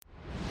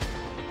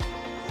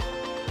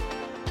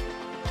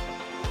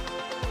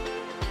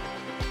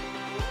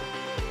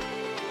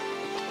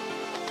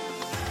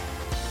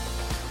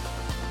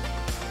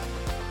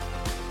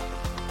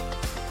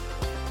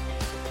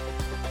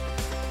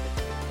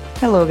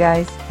Hello,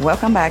 guys.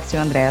 Welcome back to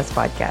Andrea's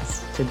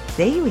podcast.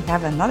 Today we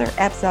have another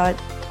episode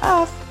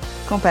of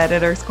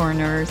Competitors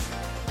Corners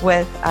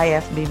with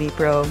IFBB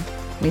Pro,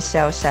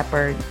 Michelle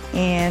Shepard,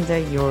 and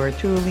your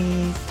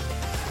truly,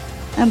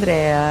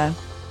 Andrea,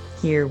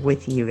 here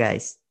with you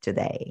guys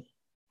today.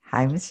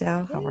 Hi,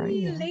 Michelle. How are Hey,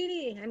 you?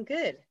 lady. I'm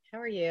good. How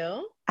are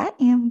you? I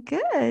am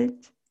good.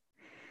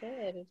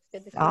 Good. It's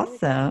good to see you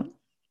again.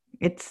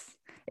 Awesome.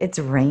 It's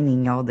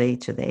raining all day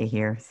today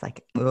here. It's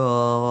like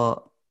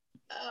Oh,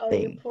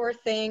 you thing. poor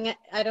thing.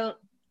 I don't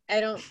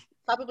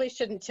probably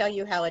shouldn't tell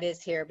you how it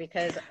is here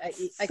because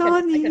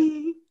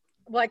Sunny.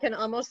 I can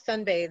almost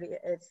sunbathe.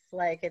 It's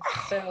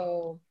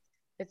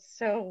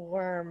so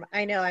warm.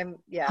 I know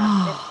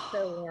it's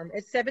so warm.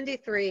 It's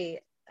 73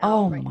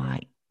 Oh right now. my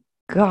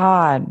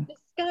God. The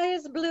sky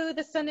is blue,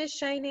 the sun is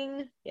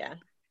shining. Yeah,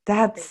 crazy.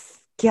 That's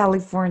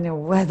California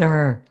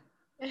weather.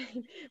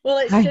 Well,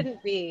 it I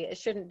shouldn't be. It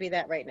shouldn't be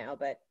that right now,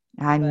 but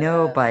I but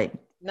know, but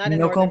not in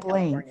no Northern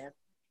complaints. California.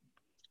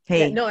 Yeah,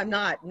 Hey, no, I'm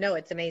not. No,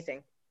 it's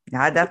amazing.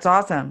 that's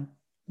awesome.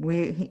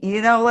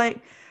 Like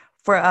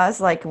for us,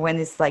 like when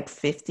it's like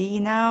 50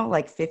 now,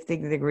 like 50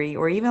 degree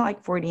or even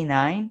like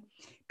 49,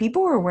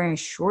 people are wearing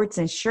shorts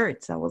and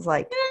shirts. I was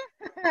like,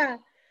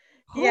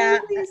 Yeah,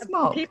 holy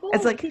smoke. It's people,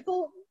 like,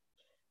 people.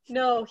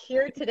 No,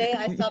 here today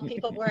I saw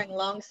people wearing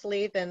long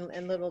sleeve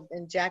and little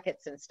and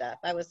jackets and stuff.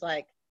 I was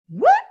like,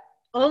 what?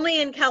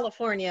 only in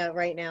California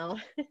right now.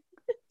 It's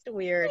Oh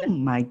weird,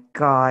 my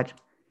God.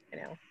 you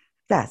know.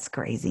 That's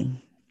crazy.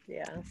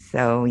 Yeah.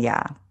 So,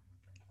 yeah.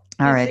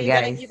 So Alrighty,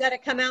 you gotta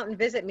guys. come out and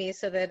visit me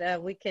so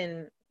that we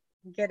can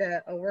get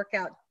a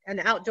workout, an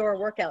outdoor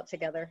workout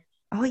together.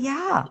 Oh,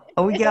 yeah.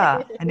 Oh,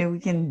 yeah. And then we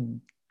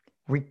can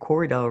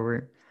record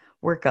our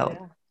workout.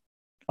 Yeah.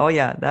 Oh,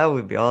 yeah. That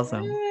would be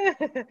awesome.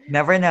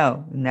 Never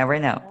know. Never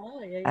know.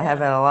 Oh, yeah, I have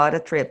yeah. a lot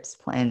of trips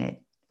planned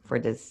for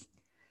this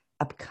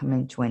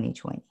upcoming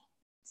 2020.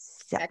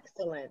 So,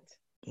 Excellent.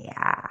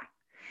 yeah.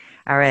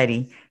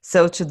 Alrighty.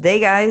 So, today,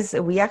 guys,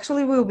 we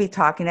actually will be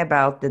talking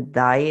about the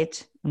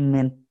diet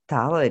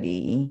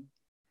mentality.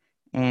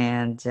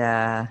 And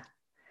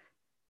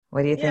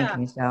what do you think, Yeah.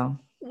 Michelle?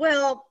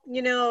 Well,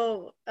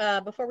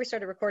 before we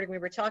started recording, we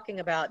were talking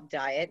about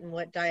diet and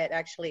what diet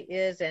actually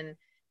is, and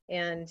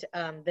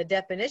the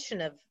definition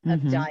of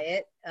Mm-hmm.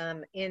 diet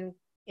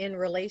in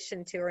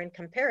relation to or in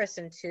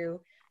comparison to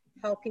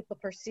how people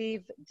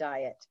perceive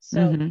diet. So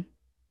Mm-hmm. I'm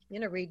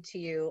going to read to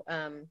you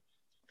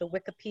the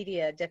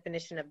Wikipedia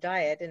definition of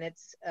diet, and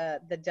it's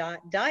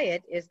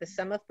diet is the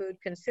sum of food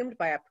consumed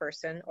by a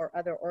person or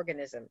other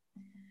organism.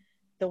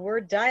 The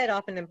word diet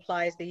often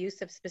implies the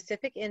use of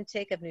specific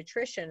intake of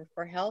nutrition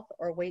for health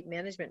or weight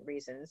management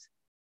reasons,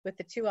 with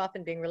the two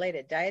often being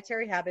related.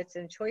 Dietary habits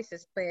and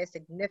choices play a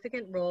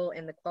significant role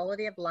in the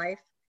quality of life,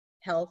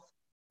 health,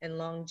 and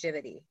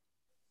longevity.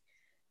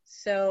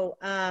 So,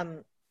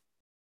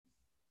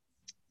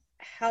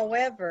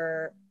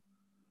 however,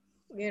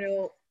 you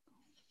know,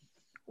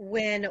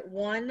 when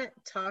one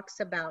talks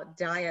about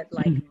diet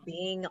like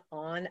being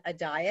on a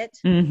diet,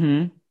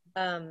 Mm-hmm.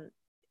 um,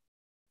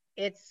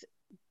 it's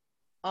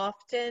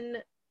often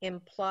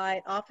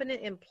implied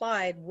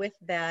with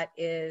that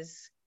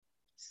is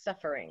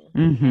suffering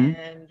Mm-hmm.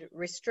 and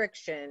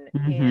restriction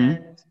Mm-hmm.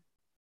 and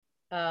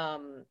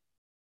um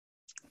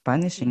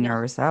Punishing not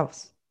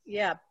ourselves.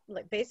 yeah,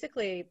 like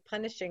basically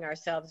punishing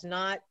ourselves,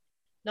 not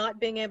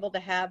being able to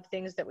have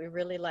things that we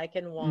really like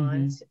and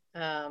want,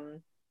 Mm-hmm.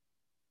 um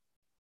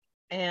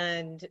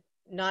and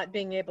not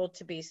being able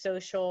to be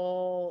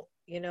social,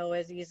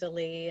 as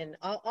easily, and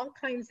all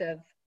kinds of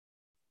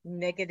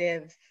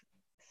negative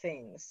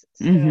things.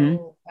 Mm-hmm.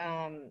 So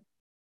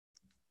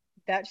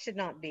that should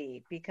not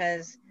be,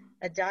 because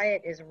a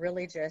diet is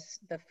really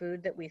just the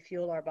food that we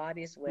fuel our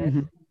bodies with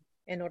Mm-hmm.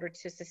 in order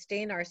to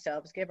sustain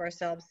ourselves, give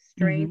ourselves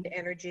strength, Mm-hmm.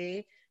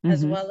 energy,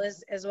 as Mm-hmm.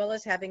 well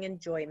as having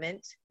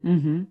enjoyment.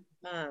 Mm-hmm.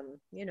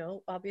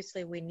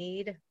 Obviously we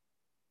need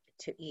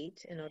to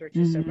eat in order to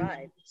Mm-hmm.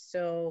 survive.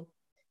 So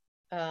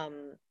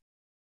um,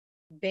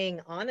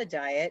 being on a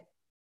diet,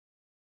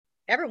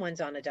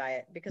 everyone's on a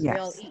diet because we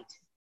all Yes. eat.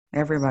 So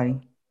Everybody.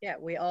 yeah,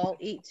 we all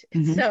eat.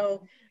 Mm-hmm.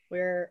 So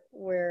we're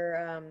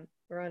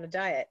on a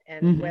diet,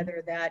 and Mm-hmm.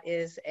 whether that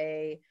is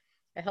a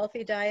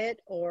healthy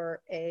diet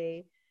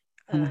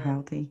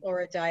Unhealthy.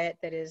 or a diet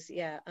that is,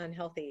 yeah,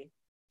 unhealthy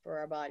for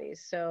our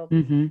bodies. So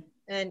Mm-hmm.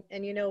 and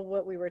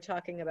what we were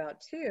talking about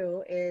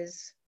too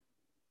is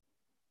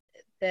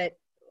that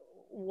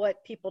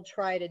what people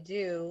try to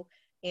do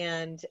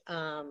and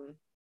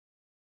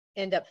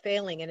end up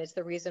failing, and it's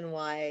the reason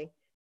why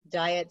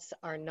diets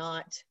are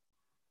not,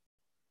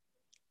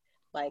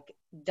 like,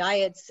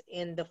 diets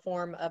in the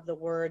form of the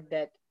word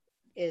that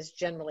is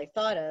generally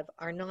thought of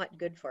are not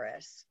good for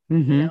us. You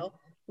Mm-hmm. know,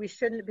 we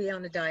shouldn't be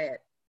on a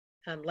diet,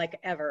 like,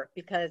 ever,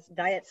 because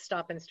diets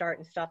stop and start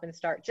and stop and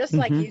start,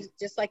 Mm-hmm.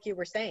 just like you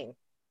were saying.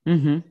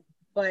 Mm-hmm.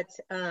 But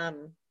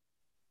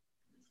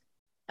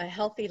a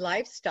healthy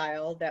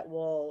lifestyle that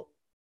will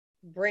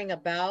bring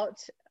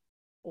about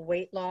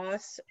weight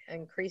loss,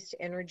 increased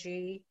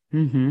energy,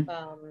 Mm-hmm.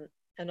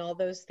 and all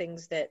those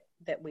things that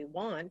we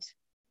want,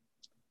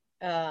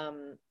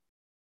 um,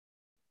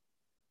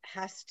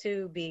 has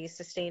to be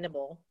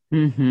sustainable.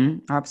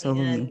 And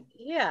Absolutely.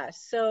 yeah,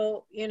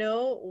 so,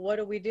 what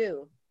do we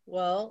do?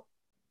 Well,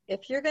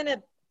 if you're going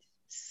to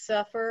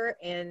suffer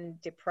and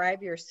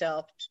deprive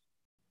yourself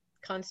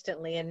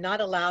constantly and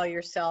not allow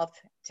yourself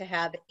to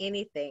have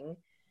anything,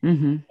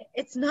 Mm-hmm.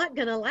 it's not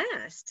going to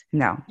last.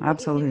 No,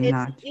 absolutely It's,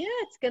 not. yeah,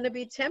 it's going to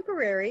be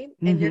temporary,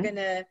 and Mm-hmm.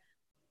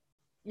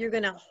 you're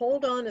going to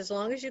hold on as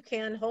long as you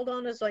can, hold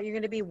on as long, you're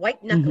going to be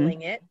white Mm-hmm.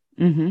 knuckling it.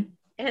 Mm-hmm.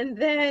 And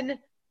then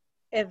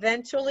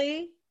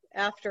eventually,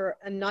 after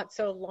a not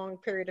so long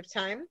period of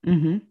time,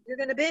 Mm-hmm. you're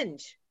going to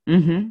binge.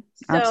 Mm-hmm.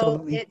 So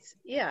Absolutely.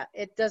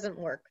 it doesn't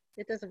work.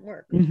 It doesn't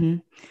work. Mm-hmm.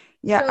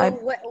 Yeah, So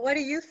what do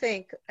you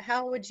think?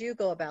 How would you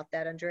go about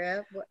that,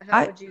 Andrea? How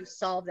I, would you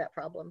solve that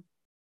problem?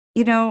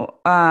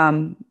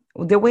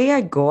 the way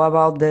I go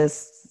about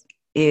this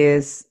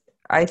is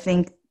I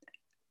think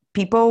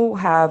people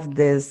have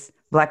this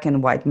black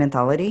and white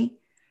mentality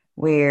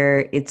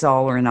where it's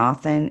all or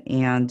nothing.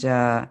 And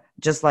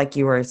just like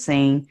you were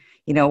saying,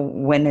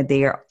 when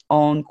they're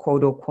on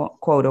quote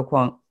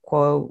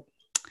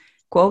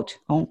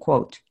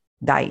unquote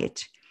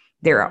diet,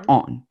 they're Mm-hmm.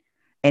 on.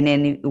 And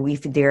then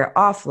if they're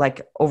off,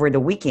 like over the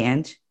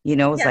weekend,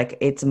 it's Yeah, like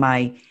it's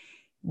my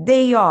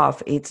day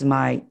off, it's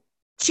my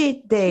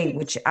cheat day, cheat.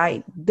 which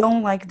I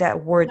don't like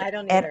that word I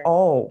don't at either.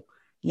 all,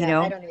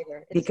 Yeah, I don't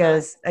either. It's not.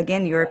 because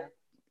again, Yeah.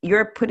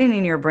 you're putting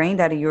in your brain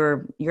that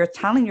you're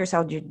telling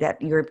yourself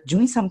that you're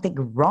doing something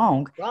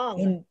wrong. Wrong.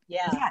 And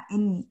Yeah. yeah,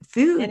 in And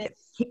food.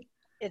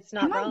 it's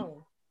Am not I?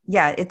 wrong.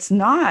 Yeah, it's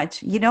not.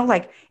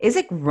 Like, is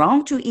it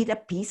wrong to eat a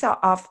piece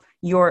of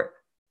your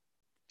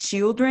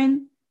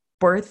children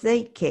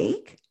birthday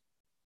cake?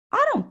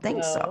 I don't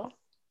think so. No.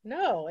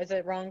 No. Is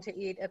it wrong to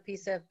eat a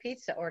piece of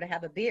pizza or to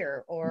have a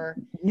beer or,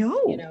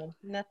 No.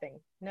 nothing?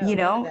 No, none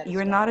of that is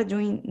You're wrong. not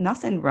doing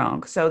nothing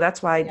wrong. So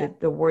that's why Yeah,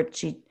 the word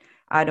cheat,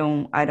 I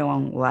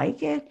don't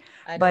like it.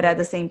 I But don't at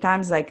the either. same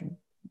time, it's like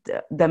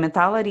the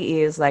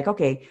mentality is like,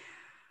 okay,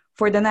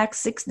 for the next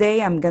 6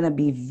 days, I'm gonna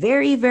be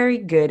very, very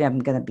good. I'm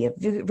gonna be a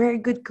very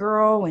good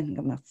girl, and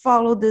I'm gonna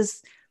follow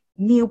this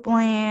meal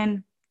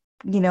plan,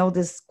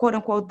 this quote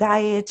unquote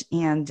diet.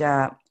 And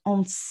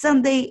on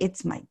Sunday,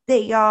 it's my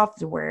day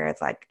off, where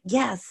it's like,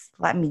 yes,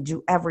 let me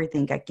do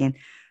everything I can,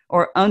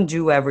 or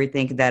undo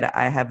everything that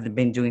I have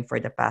been doing for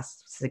the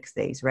past 6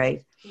 days,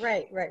 right?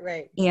 Right, right,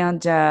 right.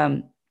 And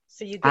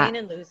So you I, gain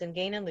and lose and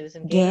gain and lose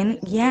and gain and gain,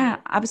 lose and gain. yeah,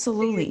 So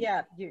absolutely.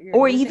 you're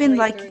Or losing even weight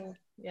like, during,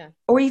 yeah.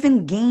 or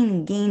even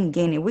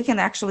gain. We can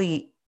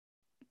actually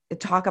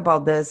talk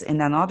about this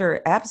in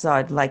another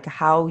episode, like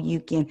how you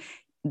can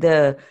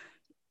the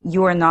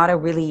you are not a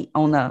really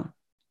on a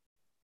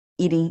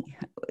eating.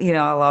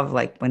 I love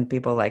like when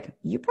people like,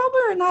 you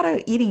probably are not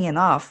eating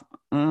enough.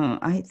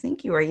 I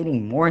think you are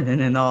eating more than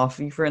enough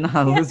if you're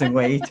not Yeah. losing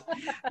weight.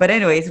 But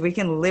anyways, we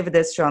can leave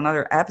this to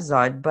another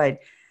episode. But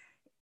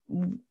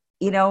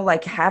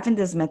like having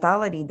this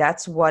mentality,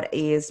 that's what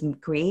is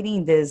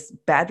creating this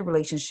bad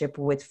relationship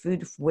with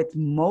food with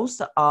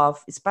most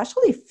of,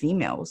 especially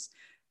females.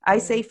 I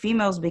say Mm,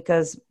 females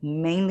because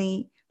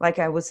mainly, like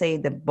I would say,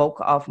 the bulk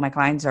of my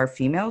clients are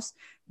females,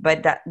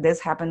 but that this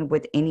happened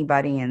with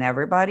anybody and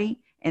everybody.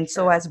 And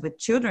so sure. as with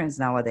children's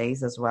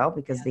nowadays as well,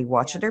 because Yeah, they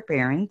watch yeah. their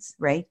parents,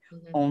 right,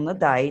 Hmm. on a Hmm.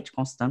 diet,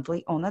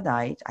 constantly on a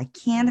diet. I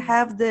can't Hmm.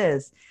 have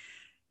this.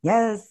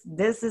 Yes,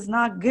 this is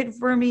not good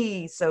for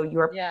me. So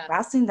you're Yeah,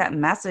 passing that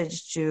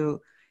message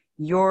to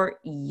your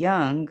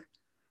young,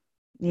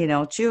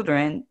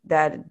 children,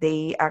 that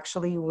they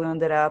actually will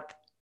ended up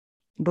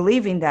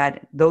believing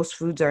that those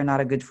foods are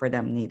not good for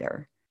them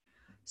neither.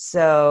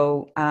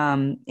 So,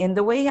 and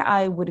the way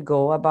I would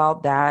go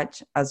about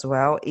that as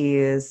well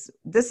is,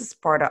 this is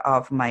part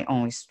of my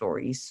own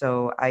story.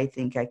 So I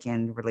think I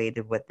can relate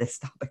it with this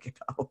topic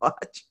a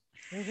lot.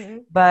 hmm,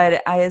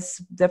 But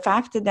as the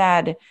fact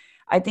that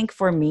I think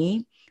for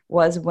me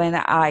was when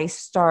I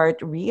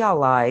start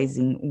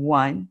realizing,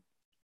 one,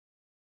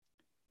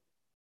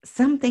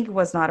 something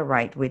was not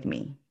right with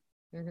me,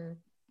 hmm.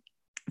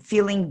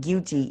 feeling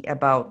guilty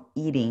about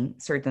eating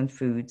certain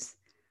foods,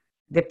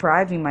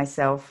 depriving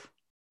myself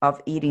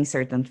of eating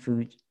certain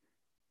food,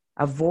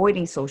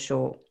 avoiding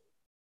social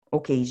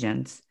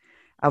occasions,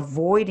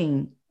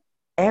 avoiding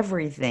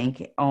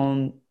everything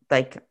on,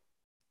 like,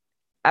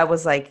 I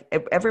was like,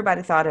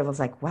 everybody thought it was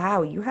like,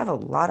 wow, you have a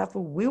lot of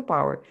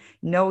willpower.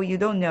 No, you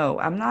don't know.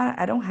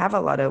 I don't have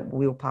a lot of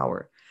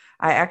willpower.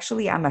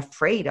 I'm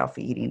afraid of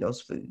eating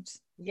those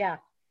foods. Yeah,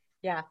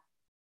 yeah,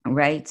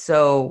 Right.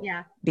 So,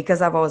 yeah,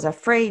 because I was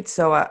afraid,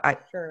 so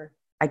sure.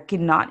 I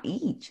could not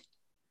eat.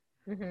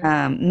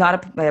 Hmm.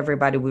 Not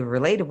everybody will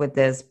relate with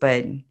this,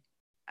 but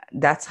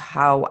that's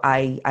how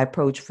I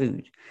approach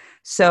food.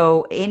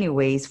 So,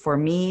 anyways, for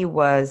me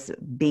was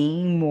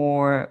being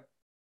more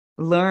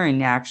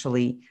learn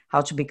actually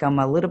how to become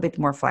a little bit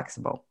more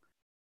flexible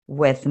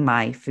with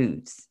my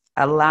foods,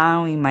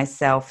 allowing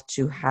myself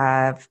to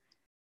have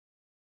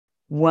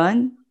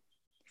one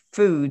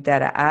food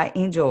that I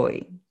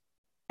enjoy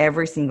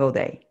every single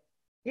day.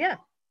 Yeah.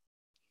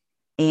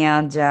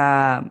 And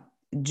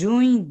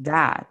doing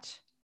that,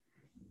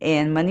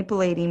 and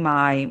manipulating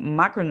my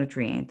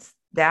macronutrients.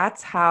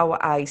 That's how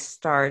I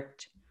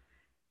start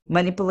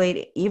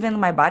manipulating even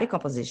my body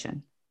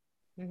composition.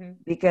 Mm-hmm.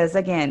 Because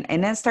again,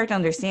 and then start to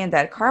understand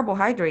that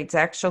carbohydrates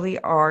actually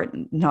are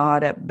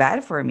not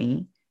bad for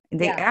me.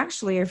 They Yeah.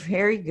 actually are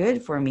very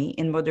good for me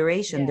in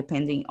moderation, Yeah.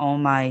 depending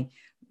on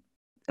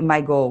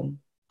my goal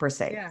per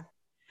se. Yeah.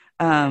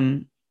 Yeah.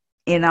 Um,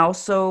 and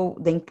also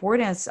the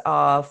importance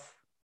of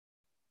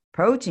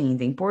protein,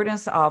 the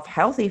importance of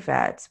healthy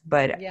fats.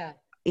 But Yeah.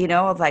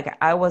 like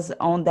I was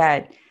on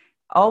that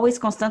always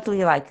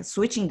constantly like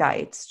switching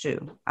diets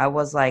too. I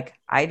was like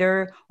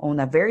either on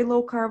a very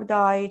low carb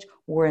diet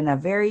or in a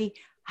very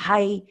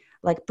high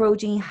like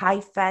protein high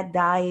fat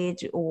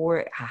diet or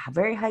a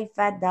very high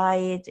fat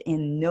diet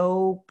and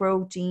no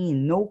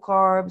protein, no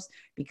carbs,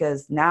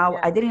 because now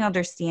I Yeah. didn't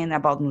understand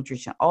about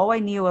nutrition. All I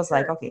knew was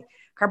like, Sure. okay,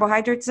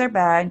 carbohydrates are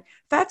bad,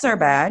 fats are Mm-hmm.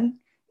 bad,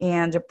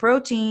 and the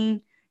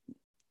protein,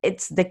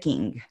 it's the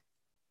king.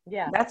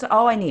 Yeah. That's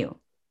all I knew,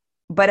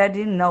 but I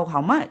didn't know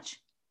how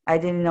much. I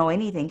didn't know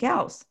anything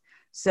else. Yeah.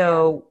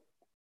 So,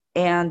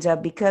 and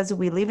because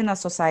we live in a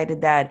society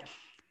that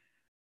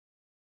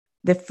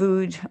the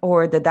food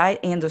or the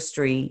diet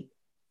industry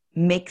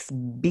makes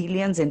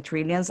billions and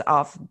trillions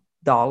of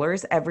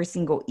dollars every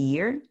single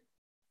year,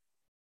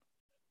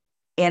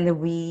 and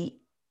we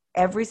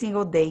every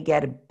single day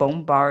get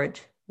bombarded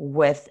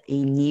with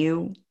a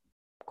new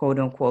quote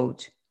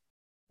unquote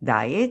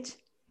diet,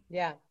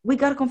 Yeah. we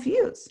got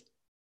confused.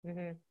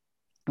 Mm-hmm.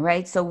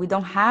 Right? So we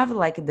don't have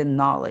like the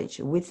knowledge.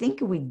 We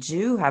think we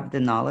do have the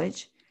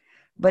knowledge,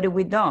 but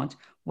we don't.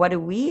 What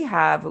we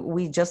have,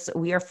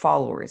 we are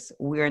followers.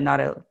 We are not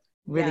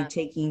really Yeah.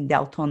 taking the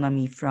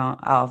autonomy from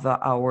of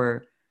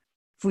our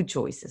food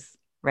choices,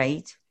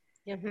 right?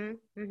 Mm-hmm.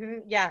 Mm-hmm.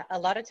 Yeah. A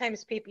lot of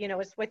times people,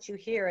 it's what you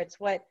hear. It's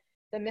what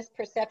the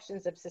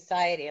misperceptions of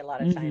society a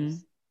lot of Mm-hmm.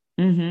 times.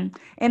 Mm-hmm.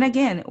 And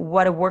again,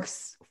 what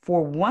works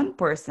for one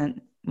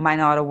person might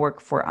not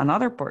work for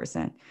another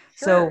person.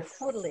 So, Sure.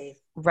 Totally.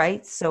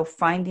 right? So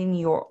finding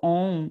your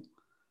own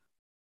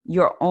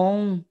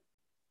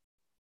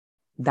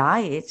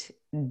diet,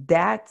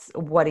 that's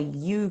what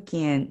you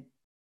can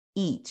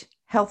eat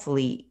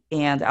healthily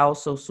and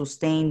also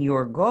sustain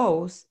your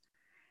goals.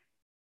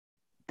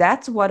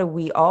 That's what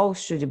we all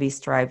should be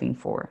striving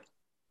for.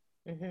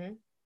 Mm-hmm.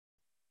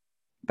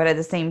 But at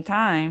the same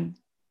time,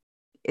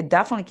 it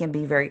definitely can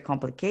be very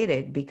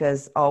complicated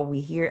because all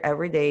we hear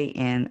every day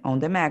and on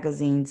the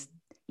magazines,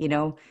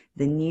 the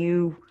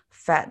new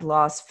fat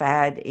loss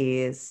fad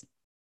is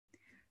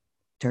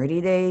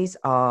 30 days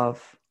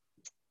of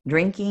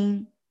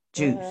drinking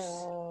juice.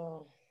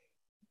 Oh,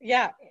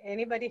 yeah.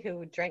 Anybody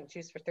who drank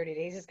juice for 30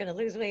 days is going to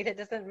lose weight. It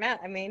doesn't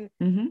matter. I mean,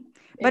 Hmm.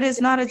 But it's it's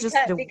just not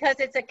just because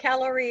it's a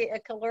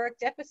caloric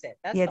deficit.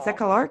 yeah, That's it's a all.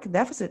 caloric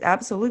deficit,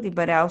 absolutely.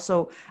 But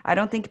also, I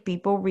don't think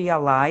people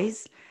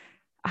realize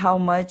how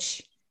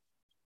much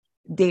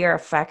they are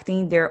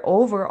affecting their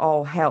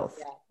overall health.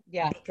 Yeah.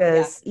 Yeah. Yeah.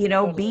 Because,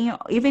 Totally. being,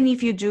 even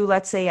if you do,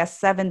 let's say, a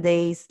 7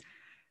 days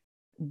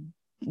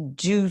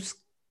juice,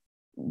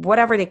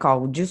 whatever they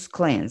call juice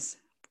cleanse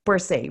per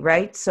se,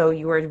 right? So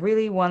you are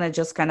really want to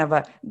just kind of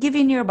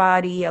giving your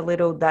body a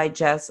little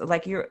digest,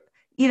 like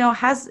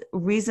has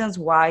reasons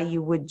why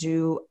you would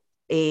do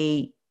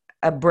a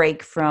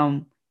break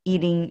from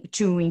eating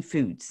chewing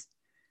foods.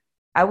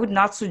 I would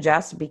not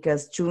suggest,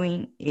 because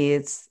chewing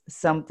is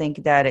something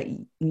that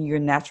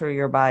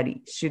your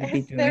body should be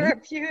It's doing.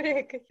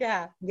 therapeutic.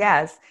 Yeah.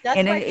 Yes. That's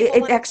And why it, people it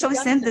want to chew actually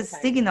gum sends the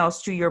sometimes.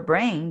 signals to your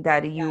brain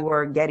that Yeah. you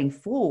are getting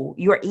full.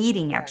 You're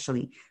eating Yeah.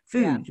 actually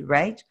Yeah. food,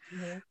 right?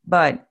 Hmm.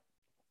 But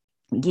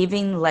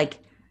giving like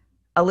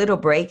a little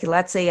break,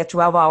 let's say a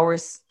 12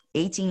 hours,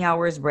 18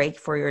 hours break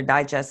for your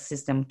digest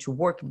system to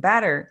work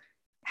better,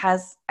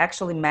 has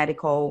actually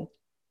medical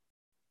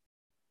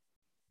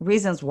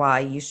reasons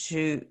why you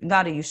should,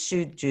 not that you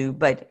should do,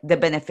 but the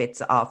benefits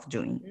of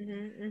doing.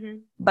 Hmm. Hmm.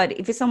 But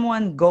if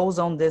someone goes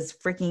on this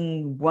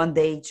freaking 1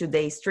 day, 2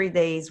 days, 3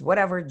 days,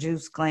 whatever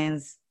juice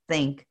cleanse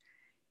thing,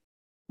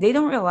 they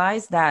don't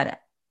realize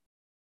that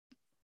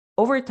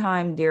over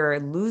time they're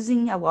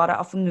losing a lot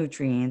of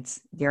nutrients.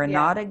 They're Yeah.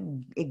 not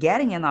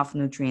getting enough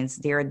nutrients.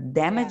 They're Yeah.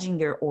 damaging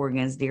their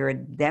organs. They're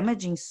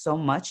damaging so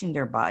much in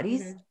their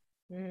bodies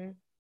Hmm. Hmm.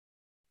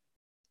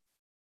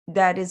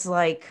 that is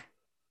like,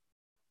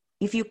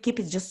 if you keep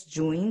just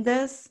doing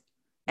this,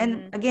 and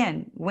Hmm.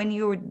 again, when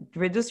you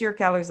reduce your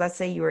calories, let's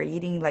say you are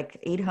eating like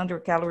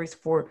 800 calories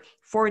for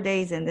 4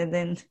 days, and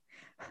then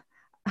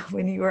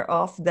when you are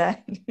off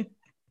that,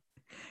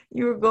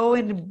 you're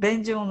going to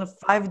binge on a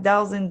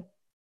 5,000,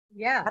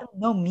 Yeah. I don't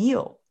know,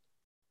 meal,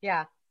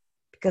 Yeah.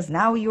 because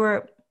now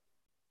you're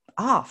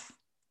off.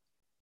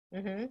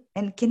 Hmm.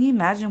 And can you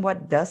imagine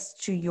what does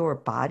to your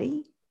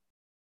body?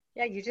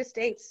 Yeah. You just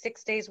ate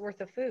 6 days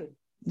worth of food.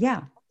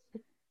 Yeah.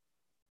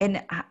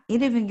 And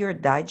even your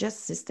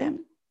digest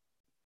system.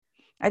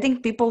 I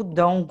think people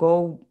don't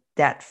go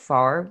that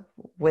far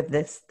with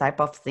this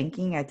type of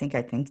thinking. I think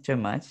too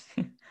much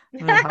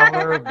on how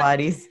our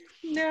bodies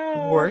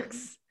No.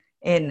 works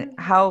and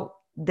how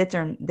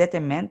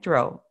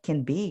detrimental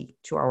can be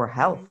to our Hmm.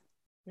 health.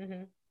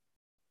 Hmm.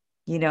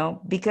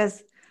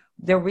 because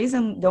the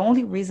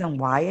only reason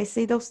why I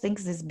say those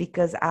things is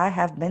because I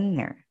have been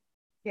there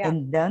Yeah,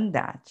 and done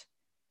that.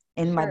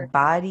 And my sure.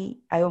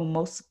 body, I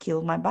almost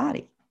killed my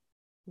body,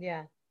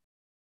 Yeah.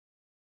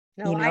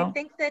 No, you I know?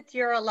 think that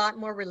you're a lot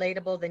more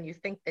relatable than you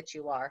think that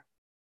you are.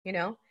 You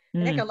know,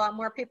 I think a Mm, lot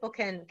more people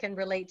can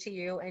relate to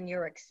you and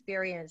your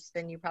experience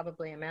than you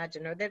probably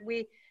imagine, or that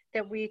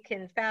we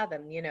can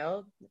fathom.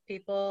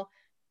 People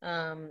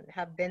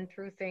have been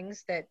through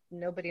things that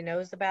nobody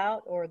knows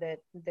about, or that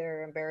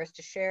they're embarrassed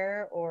to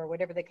share, or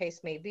whatever the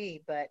case may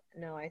be. But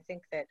no, I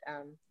think that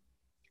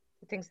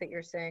the things that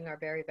you're saying are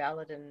very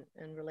valid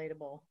and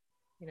relatable.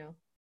 You know.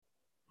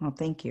 well,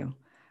 thank you.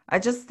 I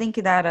just think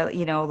that,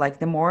 like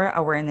the more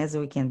awareness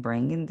we can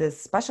bring in this,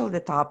 especially the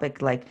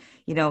topic, like,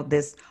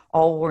 this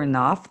all or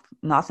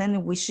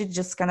nothing, we should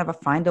just kind of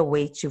find a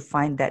way to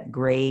find that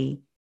gray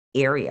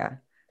area Yeah.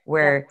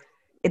 where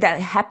that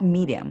happy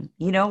medium,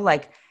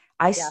 like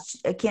Yeah.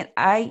 I can't,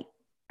 I,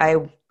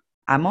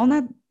 I'm on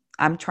a,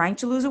 I'm trying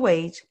to lose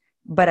weight,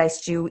 but I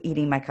still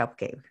eating my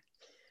cupcake.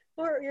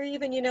 Or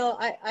even,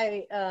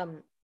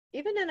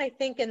 even in, I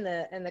think, in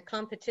the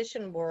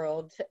competition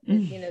world, Hmm.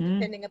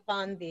 depending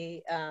upon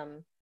the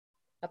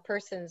a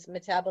person's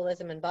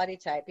metabolism and body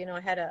type.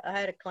 I had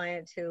a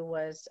client who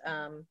was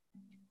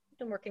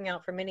been working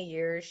out for many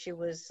years. She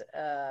was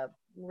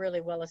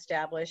really well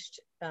established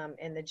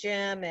in the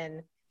gym,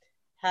 and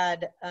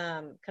had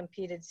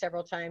competed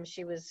several times.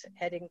 She was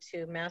heading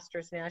to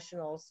Masters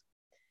Nationals,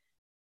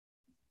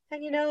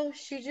 and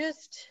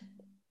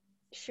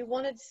she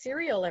wanted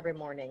cereal every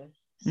morning.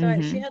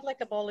 So she Hmm. had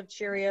like a bowl of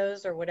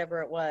Cheerios or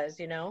whatever it was.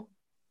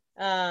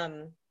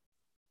 Um,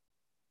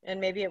 and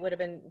maybe it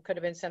could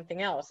have been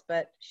something else,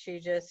 but she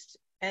just,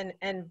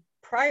 and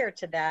prior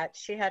to that,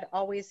 she had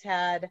always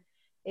had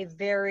a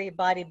very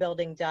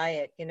bodybuilding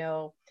diet,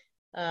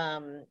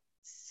 um,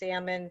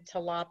 salmon,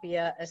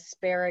 tilapia,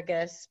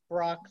 asparagus,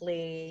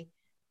 broccoli,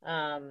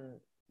 um,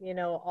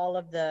 all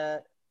of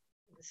the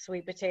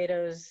sweet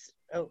potatoes,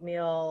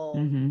 oatmeal,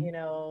 Hmm.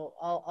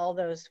 all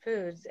those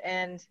foods.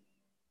 And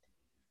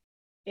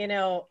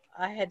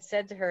I had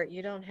said to her,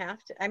 you don't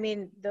have to. I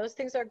mean, those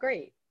things are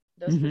great.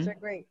 Those foods Hmm. are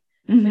great.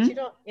 But you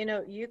Hmm.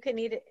 don't, you can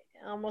eat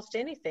almost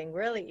anything,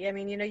 really. I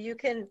mean,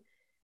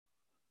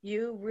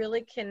 you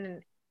really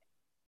can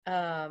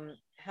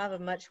have a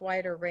much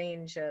wider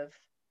range of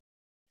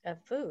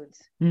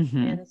foods.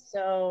 Hmm. And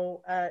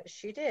so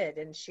she did,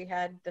 and she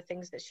had the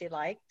things that she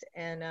liked.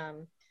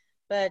 And,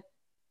 but,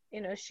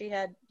 she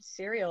had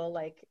cereal,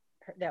 like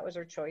that was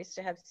her choice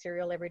to have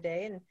cereal every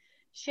day. And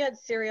she had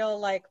cereal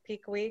like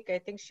peak week. I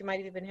think she might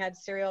have even had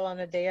cereal on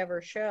a day of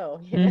her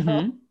show,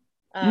 Hmm.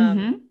 um,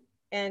 Hmm.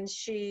 and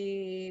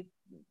she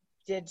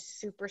did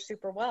super,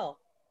 super well.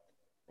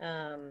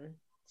 Um,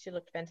 she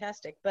looked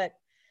fantastic. But,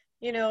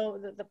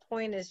 the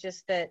point is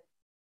just that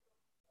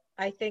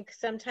I think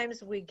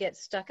sometimes we get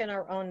stuck in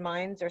our own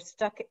minds, or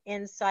stuck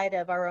inside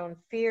of our own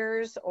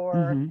fears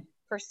or Hmm.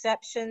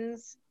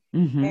 perceptions.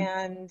 Hmm.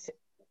 And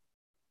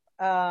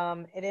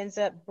it ends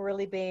up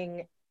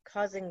really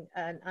causing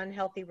an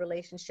unhealthy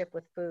relationship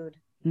with food.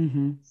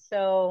 Hmm.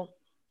 So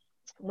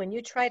when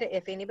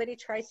if anybody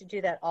tries to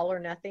do that all or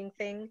nothing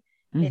thing,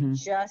 it Hmm.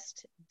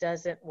 just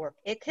doesn't work.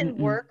 It can Mm-mm.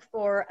 work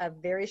for a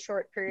very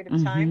short period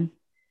of time, Mhm.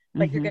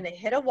 but you're Mhm. going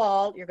to hit a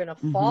wall, you're going to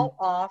Mhm. fall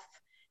off,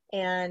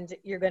 and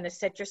you're going to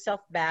set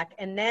yourself back.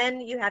 And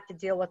then you have to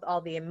deal with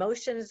all the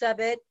emotions of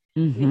it.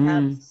 We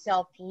have Mhm.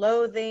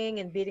 self-loathing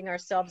and beating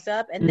ourselves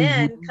up. And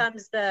then Mhm.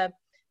 comes the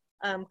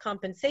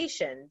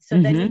compensation. So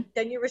then you Mhm.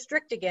 then you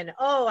restrict again.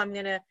 Oh, I'm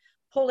gonna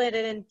pull it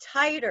in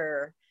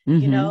tighter.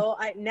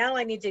 Mhm.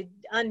 I need to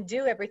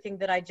undo everything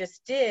that I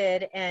just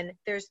did, and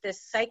there's this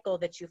cycle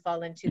that you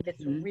fall into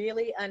that's Mhm.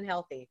 really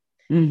unhealthy.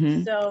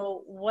 Mhm.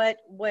 So what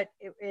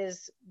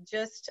is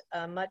just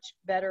a much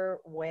better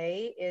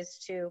way is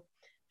to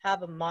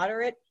have a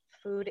moderate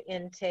food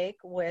intake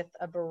with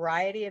a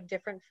variety of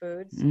different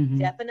foods, Mhm.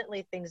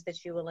 definitely things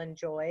that you will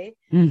enjoy,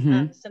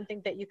 Mhm.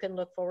 something that you can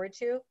look forward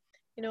to.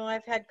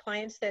 I've had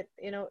clients that,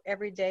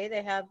 every day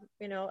they have,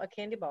 a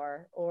candy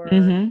bar, or,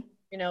 Mhm.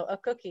 a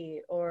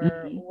cookie, or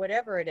Mhm.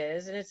 whatever it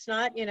is. And it's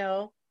not,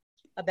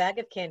 a bag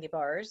of candy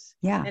bars,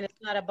 Yeah. and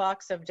it's not a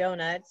box of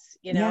donuts,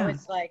 Yeah.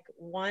 it's like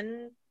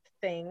one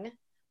thing.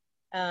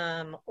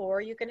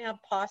 Or you can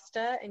have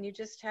pasta, and you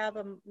just have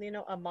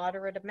a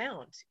moderate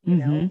amount,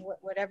 Mhm.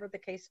 whatever the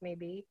case may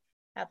be.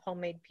 Have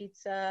homemade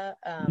pizza,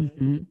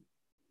 Mhm.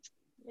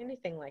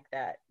 anything like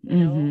that.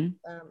 Mhm.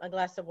 A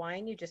glass of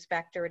wine, you just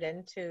factor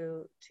it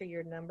to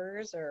your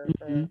numbers, or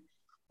Mhm.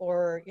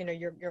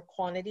 your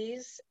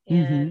quantities.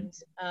 Mhm.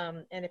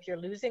 And if you're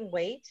losing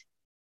weight,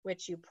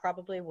 which you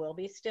probably will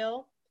be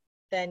still,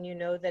 then you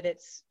know that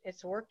it's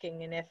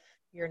working. And if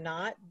you're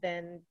not,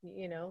 then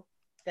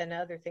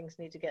other things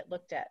need to get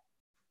looked at.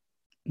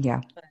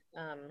 Yeah. But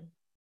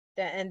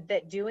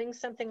that doing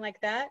something like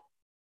that,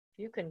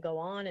 you can go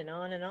on and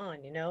on and on.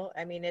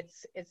 I mean,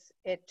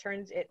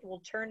 it will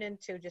turn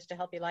into just a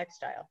healthy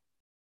lifestyle.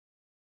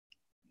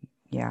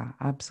 Yeah,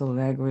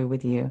 absolutely. I agree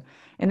with you.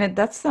 And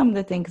that's some of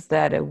the things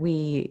that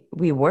we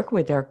work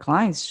with our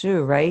clients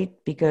too, right?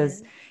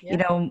 Because, you Yep.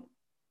 know,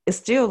 it's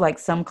still like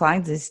some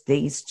clients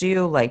they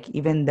still like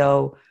even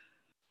though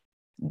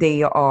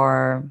they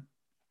are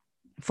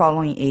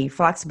following a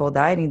flexible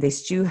dieting, they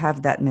still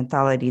have that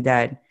mentality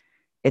that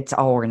it's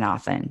all or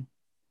nothing.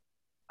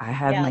 I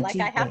have Yeah, my like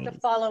I cheat have to days.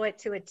 follow it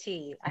to a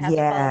T. I have to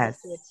follow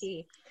this to a Yes.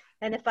 T.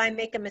 And if I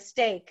make a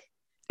mistake,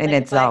 And like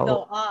if it's I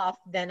go all off,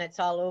 then it's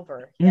all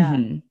over. Yeah.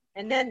 mm-hmm.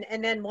 And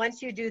then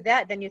once you do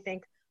that, then you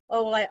think,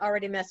 oh, well, I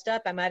already messed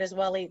up. I might as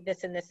well eat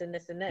this and this and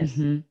this and this.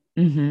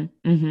 Mm-hmm.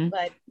 Mm-hmm. Mm-hmm.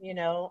 But,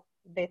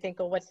 they think,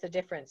 oh, what's the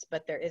difference?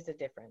 But there is a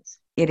difference.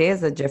 It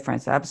is a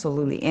difference,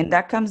 absolutely. And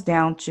that comes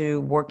down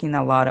to working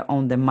a lot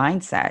on the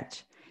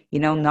mindset,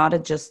 Yep.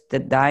 not just the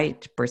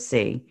diet per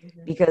se,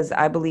 because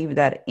I Hmm. believe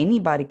that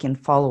anybody can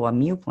follow a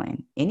meal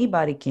plan,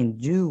 anybody can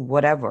do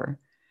whatever,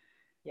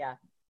 Yeah.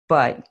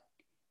 but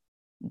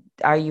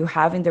are you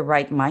having the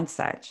right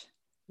mindset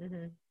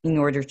Hmm. in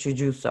order to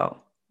do so?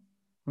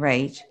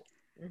 Right.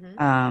 Hmm.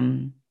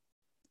 Um,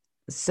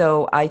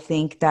 so I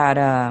think that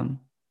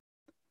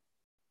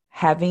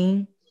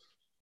having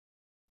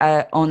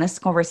an honest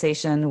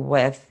conversation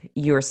with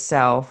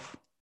yourself,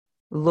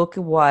 look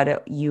at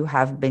what you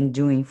have been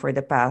doing for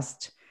the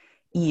past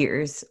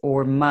years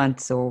or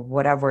months or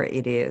whatever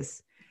it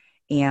is,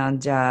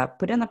 and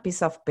put on a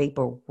piece of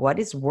paper what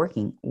is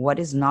working, what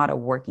is not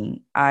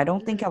working. I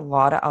don't think Hmm. a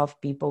lot of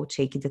people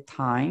take the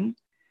time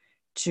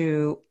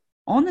to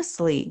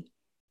honestly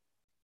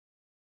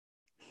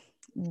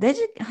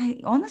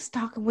honest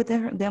talk with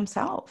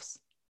themselves,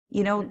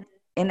 you know, Hmm.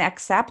 and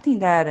accepting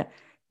that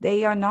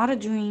they are not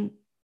doing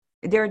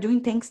they're doing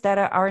things that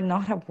are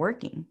not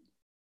working,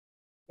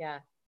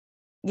 Yeah.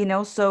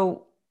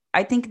 so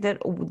I think that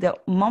the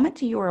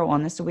moment you are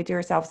honest with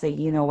yourself, say,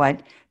 you know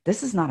what,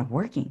 this is not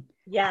working. I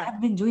Yeah.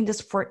 have been doing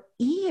this for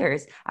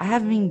years. I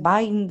have been Hmm.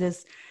 buying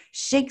this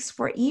shakes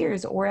for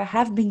years, or I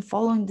have been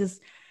following this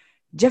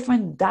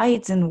different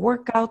diets and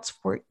workouts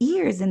for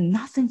years, and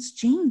nothing's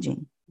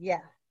changing.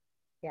 Yeah.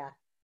 Yeah.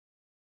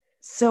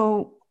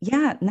 So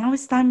yeah, now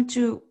it's time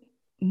to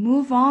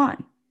move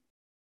on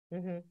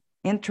Hmm.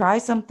 and try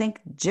something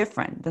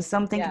different. There's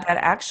something Yeah. that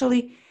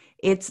actually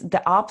it's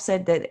the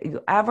opposite that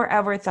you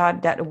ever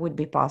thought that would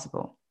be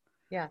possible.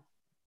 Yeah.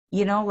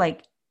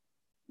 Like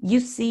you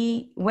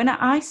see, when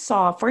I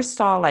first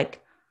saw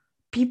like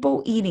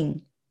people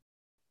eating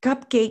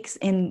cupcakes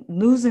and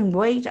losing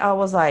weight, I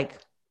was like,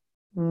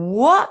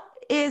 what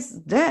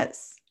is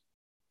this?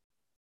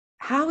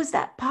 How is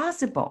that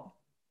possible?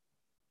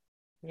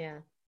 Yeah.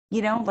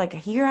 Like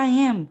here I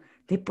am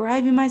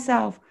depriving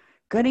myself,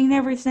 cutting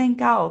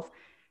everything out,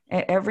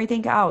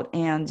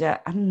 and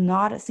I'm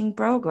not seeing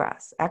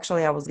progress.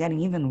 Actually, I was getting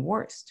even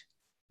worse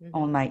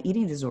on Hmm. my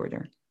eating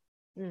disorder.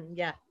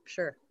 Yeah.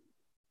 Sure.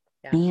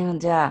 Yeah.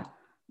 And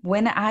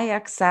when I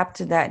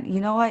accept that, you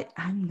know what,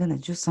 I'm gonna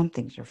do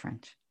something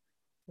different.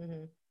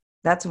 Hmm.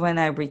 That's when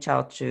I reach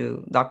out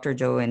to Dr.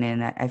 Joe, and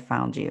then I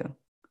found you.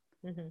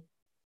 Hmm.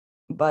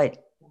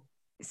 But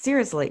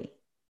seriously,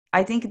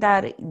 I think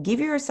that give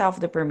yourself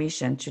the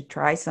permission to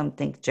try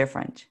something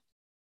different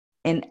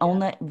and Yeah.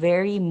 on a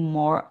very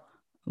more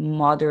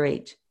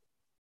moderate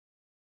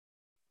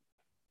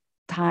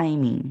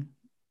timing.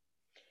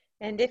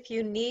 And if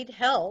you need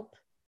help,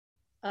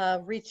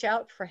 reach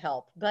out for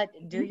help, but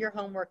do your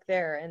homework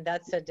there. And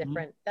that's a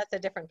different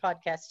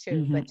podcast too.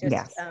 Mm-hmm. But just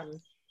Yes.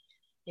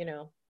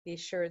 be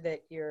sure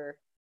that you're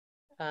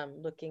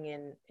looking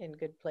in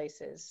good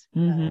places.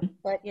 Mm-hmm.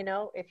 But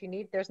if you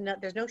need, there's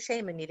no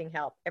shame in needing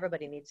help.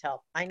 Everybody needs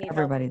help. I need help.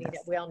 Everybody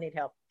does. We all need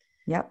help.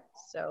 Yep.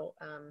 So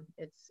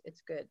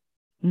it's good.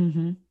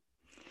 Mm-hmm.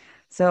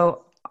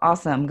 So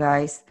awesome,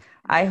 guys.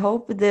 I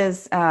hope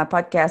this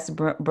podcast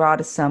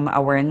brought some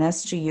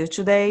awareness to you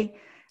today.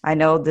 I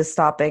know this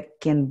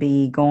topic can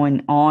be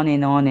going on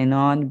and on and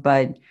on,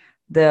 but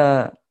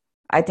the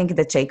I think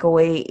the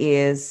takeaway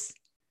is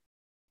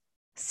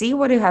see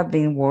what you have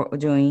been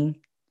doing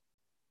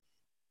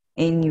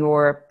in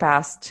your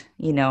past,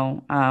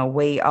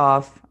 way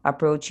of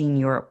approaching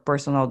your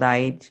personal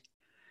dieting,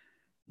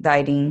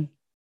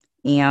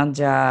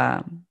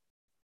 and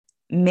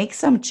make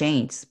some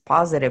change,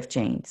 positive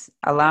change,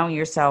 allowing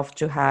yourself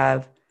to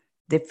have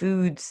the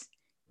foods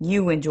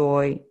you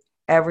enjoy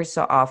every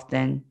so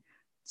often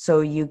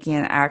so you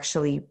can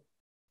actually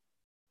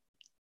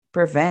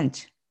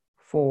prevent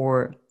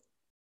for,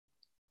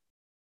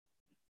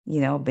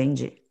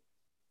 binge.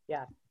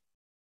 Yeah.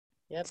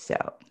 Yep.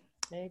 So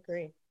I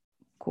agree.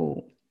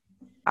 cool.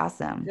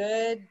 Awesome.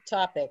 Good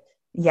topic.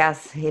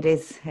 Yes, it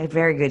is a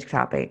very good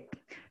topic.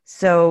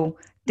 So,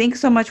 thanks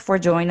so much for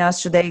joining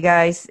us today,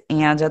 guys.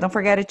 And don't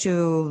forget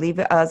to leave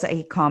us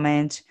a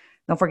comment.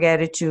 Don't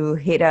forget to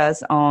hit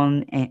us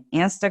on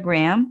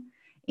Instagram.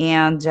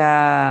 And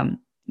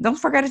don't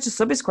forget to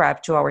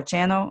subscribe to our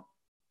channel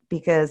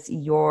because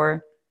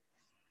your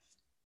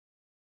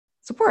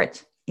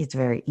support is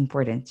very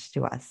important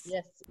to us.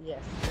 Yes.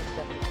 Yes. Most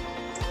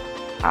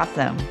definitely.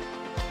 Awesome.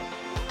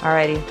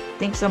 Alrighty.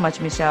 Thanks so much,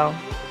 Michelle,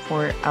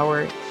 for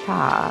our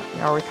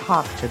our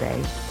talk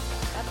today.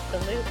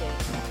 Absolutely.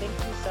 Thank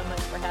you so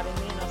much for having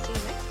me, and I'll see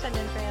you next time,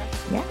 Andrea.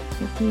 Yeah,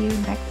 we'll see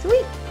you next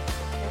week.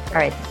 All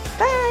right.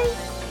 Bye.